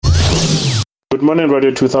Good morning,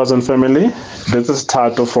 Radio 2000 family. This is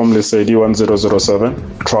Tato from Lesedi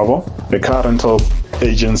 1007 Travel, a car rental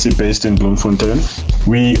agency based in Bloemfontein.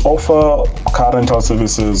 We offer car rental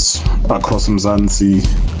services across Mzansi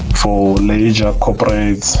for leisure,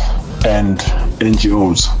 corporates, and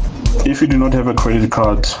NGOs. If you do not have a credit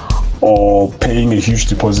card or paying a huge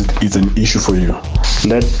deposit is an issue for you,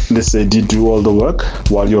 let Lesedi do all the work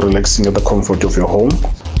while you're relaxing at the comfort of your home.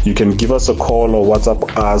 You can give us a call or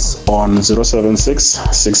WhatsApp us on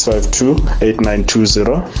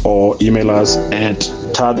 076-652-8920 or email us at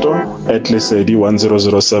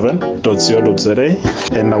tato@lesedi1007.co.za,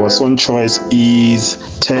 and our song choice is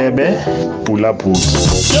Tebe Pula Pula.